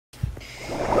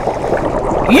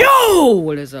Yo!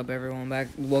 What is up, everyone?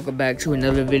 Welcome back to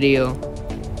another video.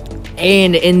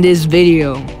 And in this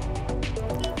video,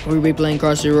 we'll be playing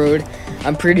Crossy Road.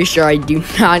 I'm pretty sure I do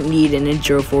not need an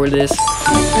intro for this.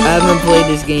 I haven't played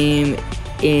this game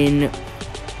in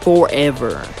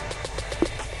forever.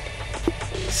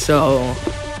 So,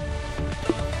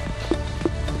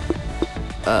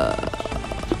 I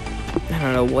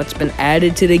don't know what's been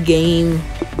added to the game.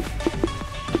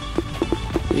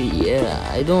 Yeah,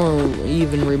 I don't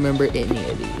even remember any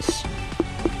of these.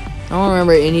 I don't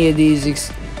remember any of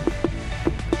these.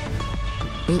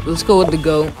 Let's go with the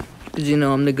GOAT, because you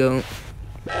know I'm the GOAT.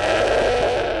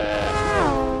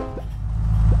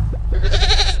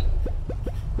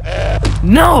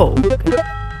 No!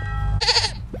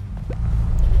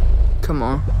 Come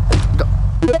on.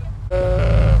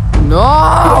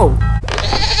 No!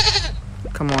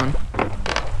 Come on.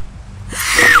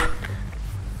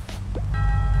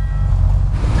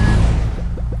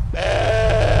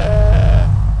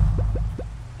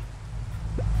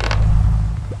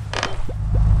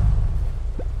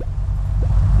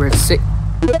 We're at 6.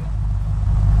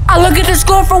 I look at the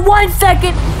score for 1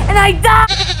 second and I die.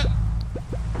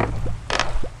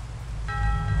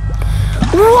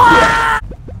 What?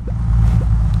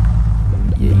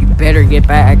 Yeah, you better get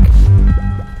back.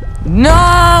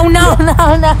 No, no,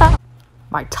 no, no.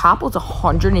 My top was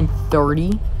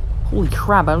 130. Holy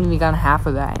crap, I don't even got half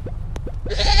of that.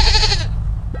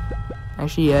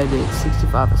 Actually, yeah, I did.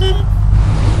 65 is half.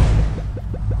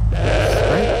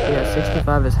 Right? Yeah,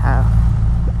 65 is half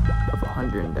of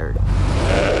 130.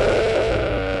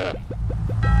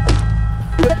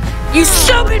 You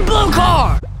stupid blue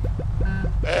car!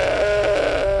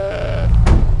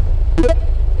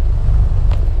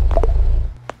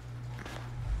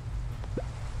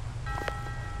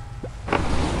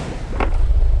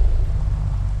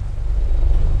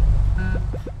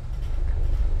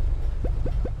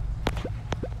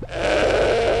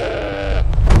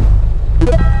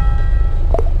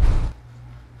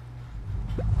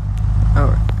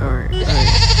 Alright.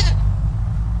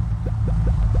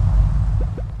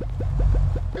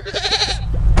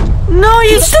 No,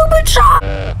 you stupid shot!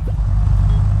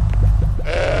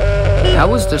 That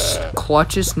was the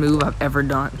clutchest move I've ever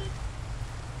done.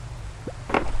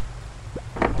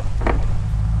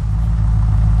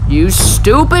 You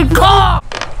stupid car!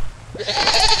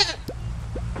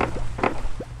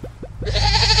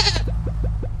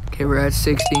 Okay, we're at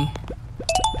 60.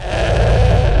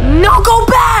 No, go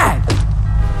back!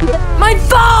 My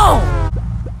phone!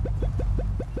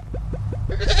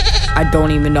 I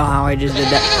don't even know how I just did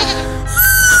that.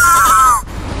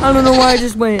 I don't know why I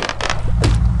just went.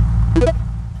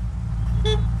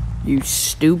 You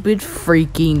stupid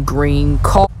freaking green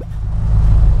car.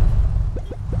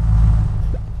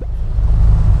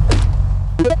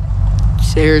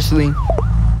 Seriously.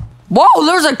 Whoa,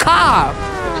 there's a cop!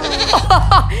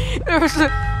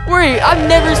 Wait, I've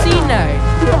never seen that.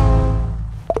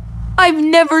 I've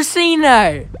never seen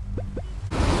that.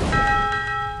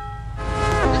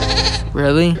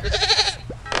 Really?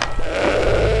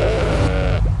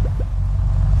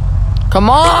 Come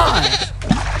on!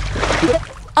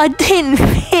 I didn't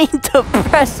mean to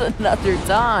press another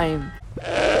time.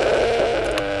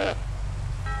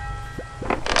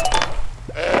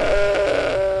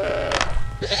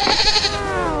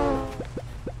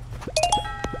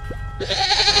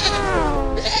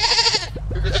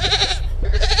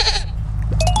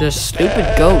 The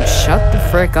stupid goat, shut the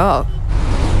frick up.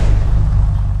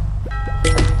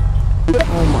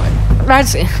 Oh my,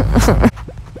 that's it.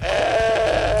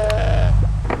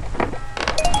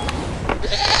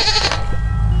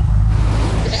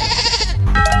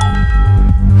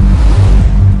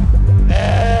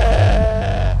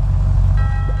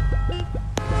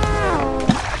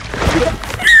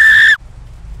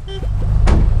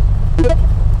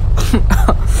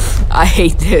 I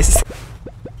hate this.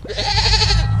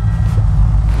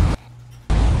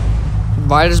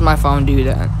 Why does my phone do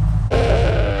that?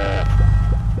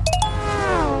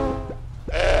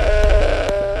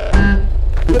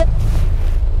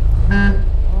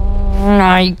 Oh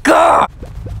my god!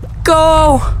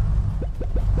 Go!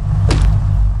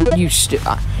 You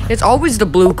it's always the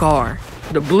blue car.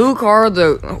 The blue car or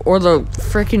the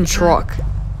freaking truck.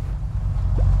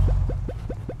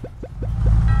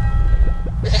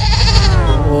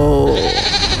 Whoa.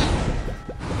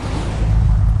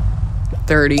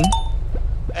 30.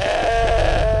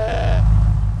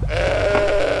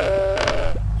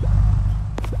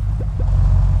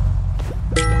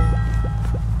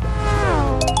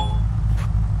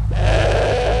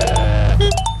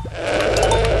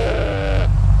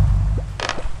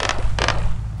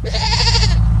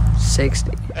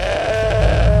 60.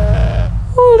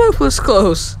 Oh, that was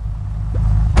close.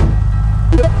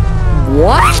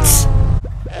 What?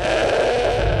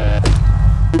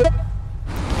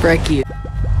 Frick you.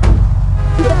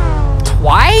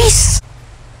 Twice?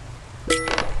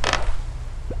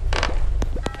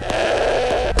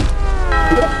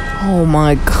 Oh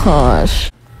my gosh.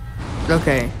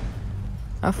 Okay.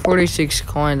 I have 46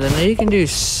 coins. I know you can do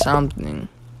something.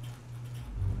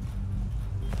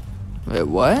 Wait,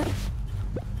 what?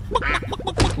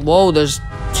 Whoa, there's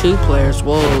 2 players.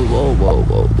 Whoa, whoa, whoa,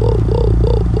 whoa, whoa, whoa,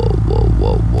 whoa,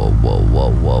 whoa, whoa, whoa, whoa,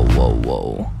 whoa, whoa, whoa,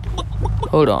 whoa.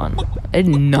 Hold on. I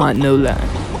did not know that.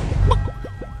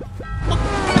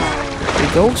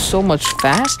 They go so much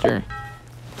faster.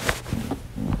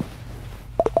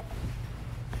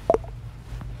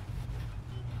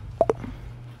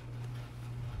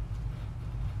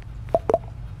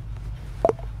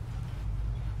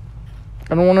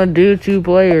 I don't want to do 2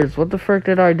 players. What the frick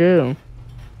did I do?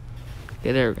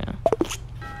 Okay, there we go.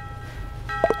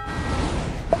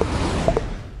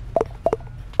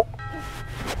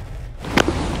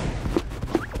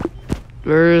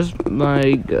 Where's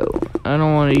my go? I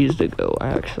don't want to use the go,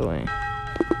 actually.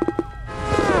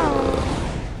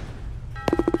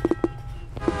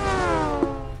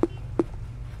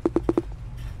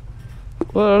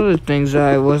 What other things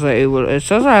was I able to... It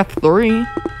says I have 3.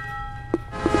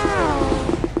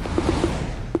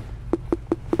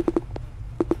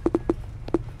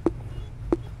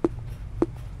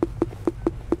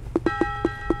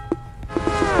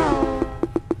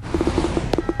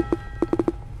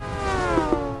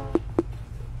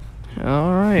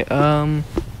 Alright,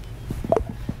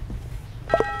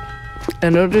 I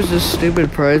know there's this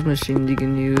stupid prize machine you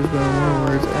can use, but I don't know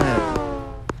where it's at.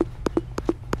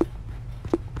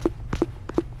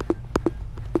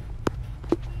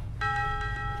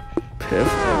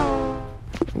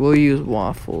 Piff. We'll use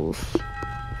waffles.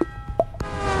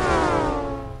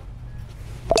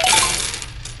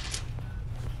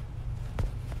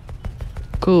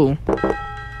 Cool.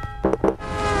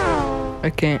 I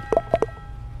can't.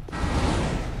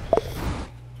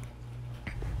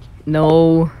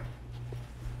 No.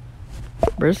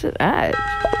 Where's it at?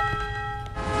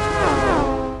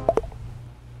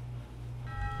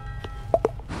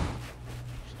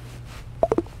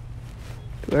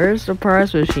 Where's the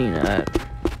prize machine at?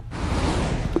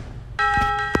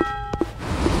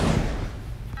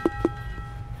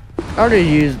 I already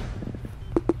used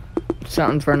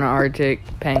something for an Arctic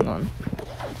penguin.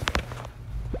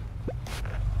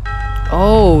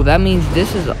 Oh, that means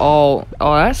this is all.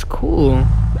 Oh, that's cool.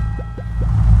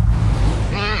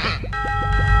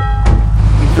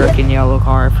 Frickin' yellow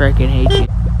car, I frickin' hate you.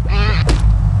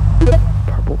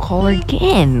 Purple car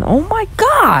again. Oh my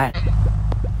god.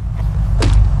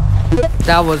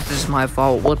 That was just my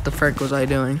fault. What the frick was I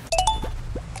doing?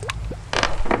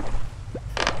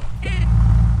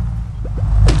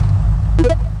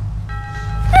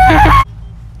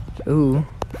 Ooh.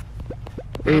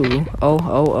 Ooh.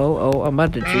 Oh. I'm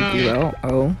about to cheat you out.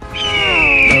 Oh.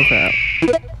 Oh crap.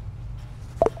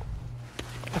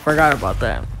 I forgot about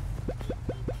that.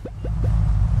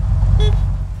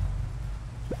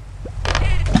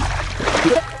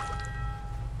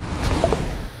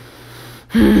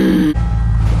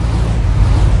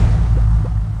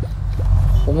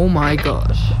 Oh my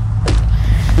gosh.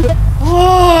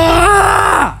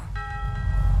 Ah!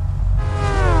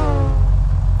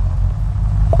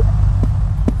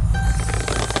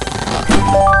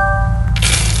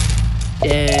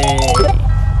 Yay.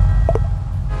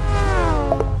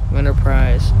 Winner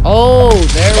prize. Oh,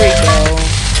 there we go.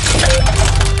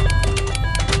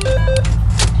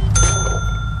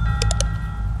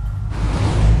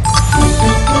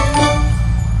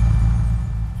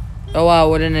 Oh wow,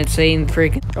 what an insane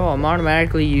freaking... Oh, I'm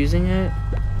automatically using it?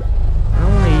 I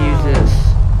don't want to use this.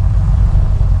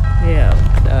 Yeah,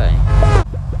 die.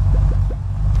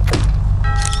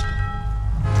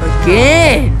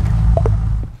 Again!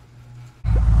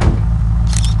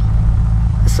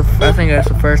 I think that's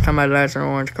the first time I lost an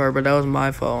orange card, but that was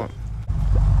my fault.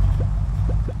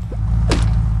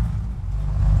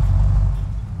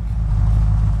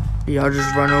 Y'all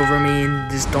just run over me and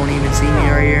just don't even see me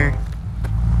right here.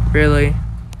 Really?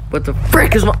 What the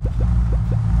frick is my...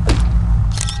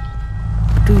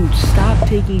 Dude, stop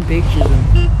taking pictures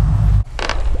of me.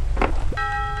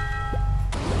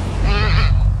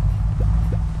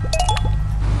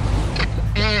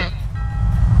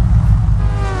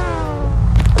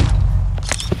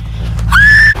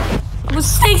 I was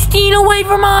 16 away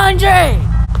from 100! I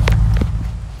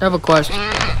have a question.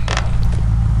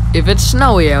 If it's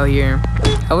snowy out here,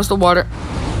 how is the water...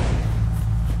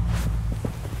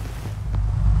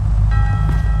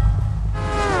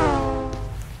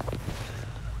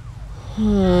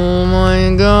 Oh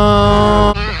my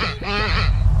god.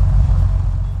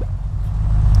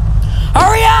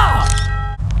 Hurry up!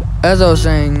 As I was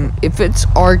saying, if it's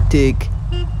Arctic,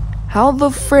 how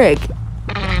the frick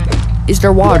is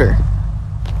there water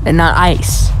and not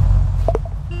ice?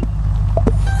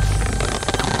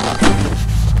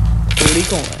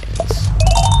 Coins.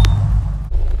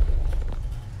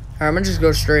 Alright, I'm gonna just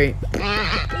go straight.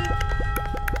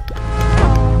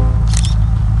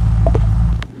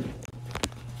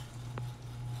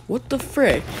 What the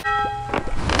frick?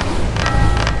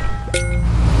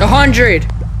 100!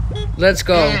 Let's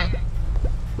go.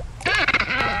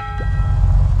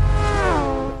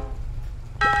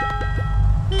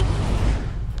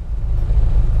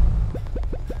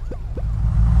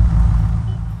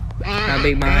 How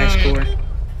big my high score?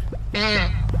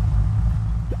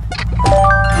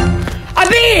 I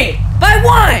beat it! By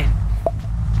 1!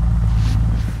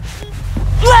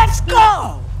 Let's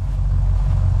go!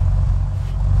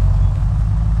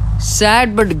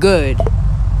 Sad but good.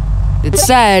 It's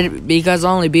sad because I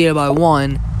only beat it by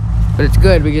 1, but it's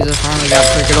good because I finally got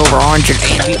freaking over 100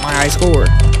 and beat my high score.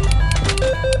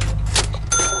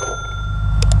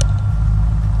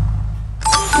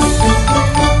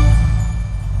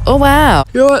 Oh wow!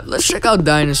 You know what? Let's check out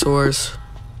dinosaurs.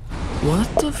 What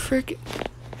the frick?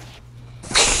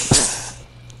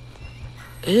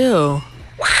 Ew.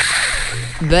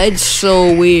 That's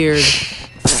so weird.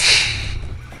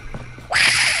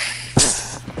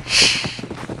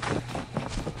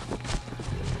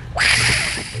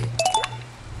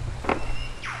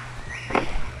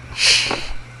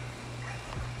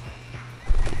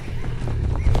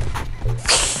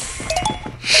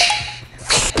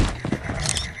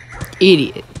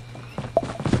 Idiot.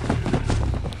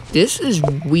 This is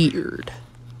weird.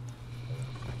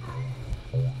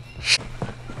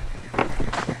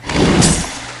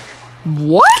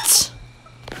 What?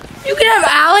 You can have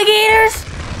alligators?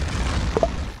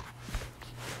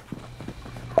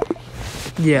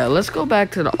 Yeah, let's go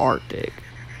back to the Arctic.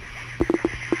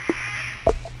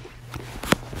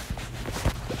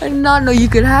 I did not know you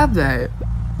could have that.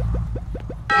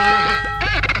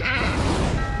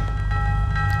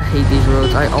 I hate these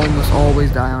roads. I almost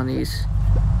always die on these.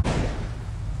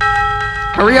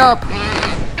 Hurry up!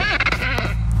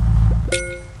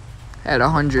 At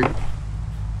 100.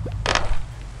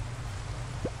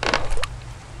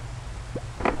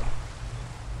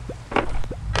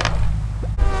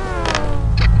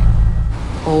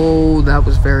 Oh, that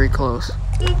was very close.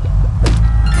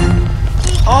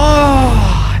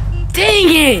 Oh, dang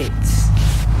it!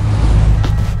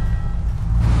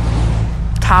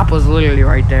 Top was literally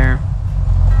right there.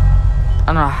 I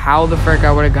don't know how the frick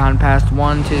I would have gone past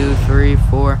 1, 2, 3,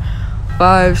 4,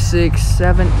 5, 6,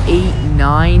 7, 8,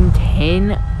 9,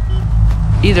 10.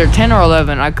 Either 10 or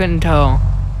 11. I couldn't tell.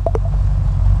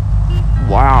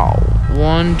 Wow.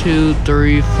 1, 2,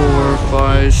 3, 4,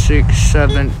 5, 6,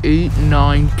 7, 8,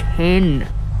 9, 10.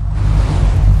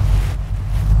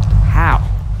 How?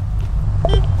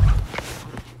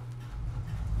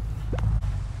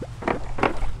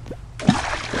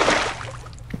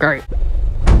 Great.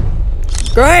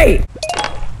 Great!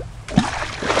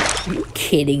 Are you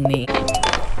kidding me?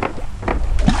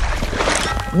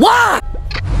 What?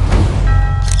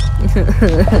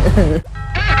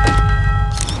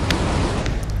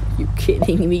 You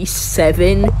kidding me?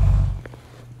 7?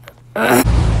 I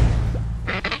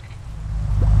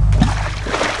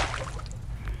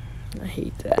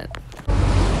hate that.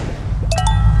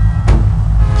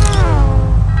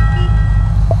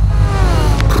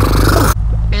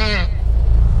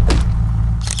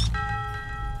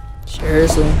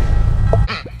 Seriously.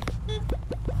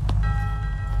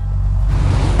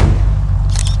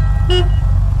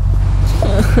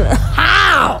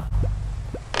 How?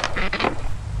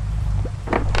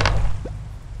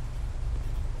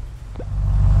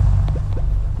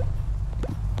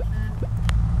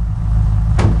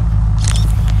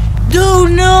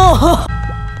 Dude, no!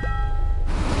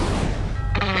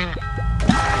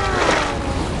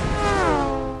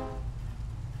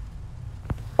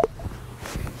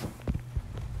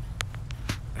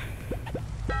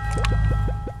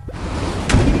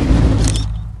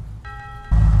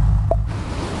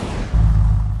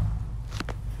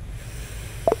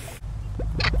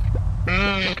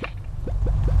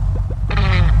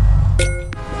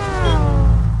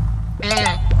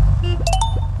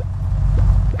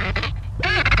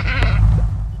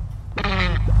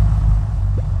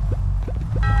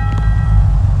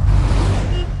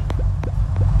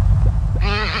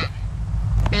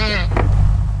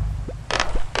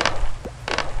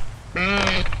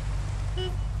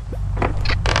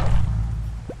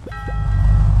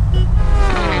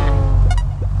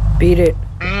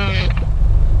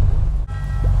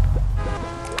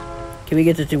 Can we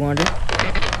get to 200?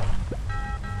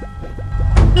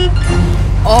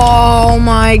 Oh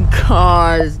my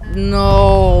god,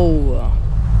 no.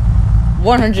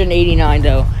 189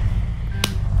 though.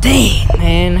 Dang,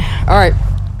 man. Alright.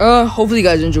 Hopefully you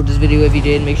guys enjoyed this video. If you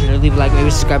did, make sure to leave a like, maybe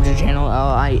subscribe to the channel.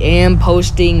 I am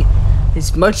posting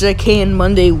as much as I can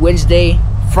Monday, Wednesday,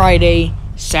 Friday,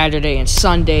 Saturday, and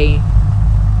Sunday.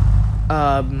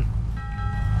 But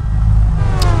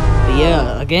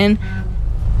yeah, again,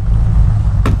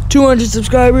 200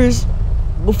 subscribers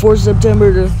before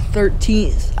September the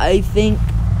 13th, I think.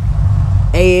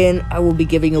 And I will be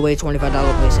giving away a $25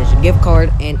 PlayStation gift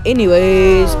card. And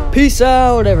anyways, peace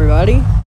out, everybody.